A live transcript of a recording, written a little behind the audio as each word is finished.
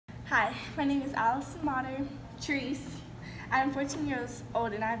Hi, my name is Allison Treese. I'm 14 years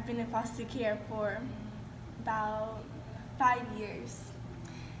old and I've been in foster care for about 5 years.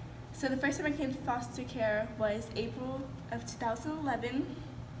 So the first time I came to foster care was April of 2011.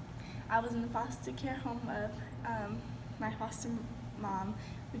 I was in the foster care home of my foster mom,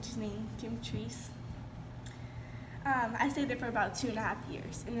 which is named Kim Treese. I stayed there for about 2.5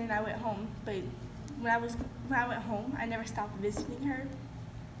 years, and then I went home. But when I went home, I never stopped visiting her.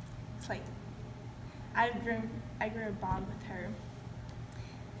 It's like I grew a bond with her.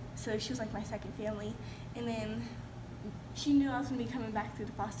 So she was like my second family, and then she knew I was gonna be coming back to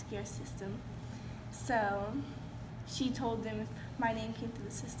the foster care system. So she told them if my name came through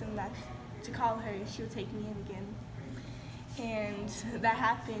the system that to call her and she would take me in again. And that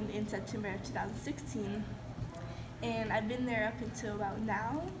happened in September of 2016. And I've been there up until about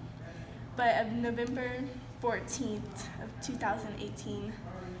now. But of November 14th of 2018,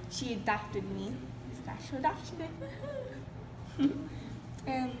 she adopted me. It's National Adoption Day.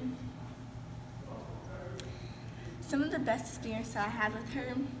 And some of the best experience that I had with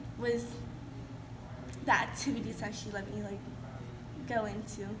her was the activities that she let me go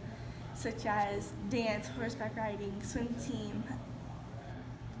into, such as dance, horseback riding, swim team,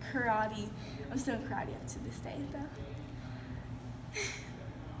 karate. I'm still in karate up to this day though.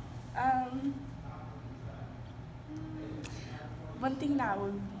 One thing that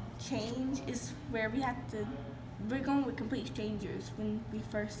would change is where we're going with complete strangers when we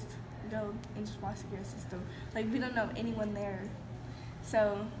first go into the foster care system. We don't know anyone there.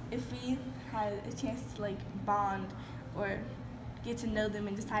 So if we had a chance to bond or get to know them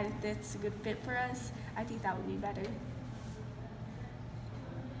and decide if that's a good fit for us, I think that would be better.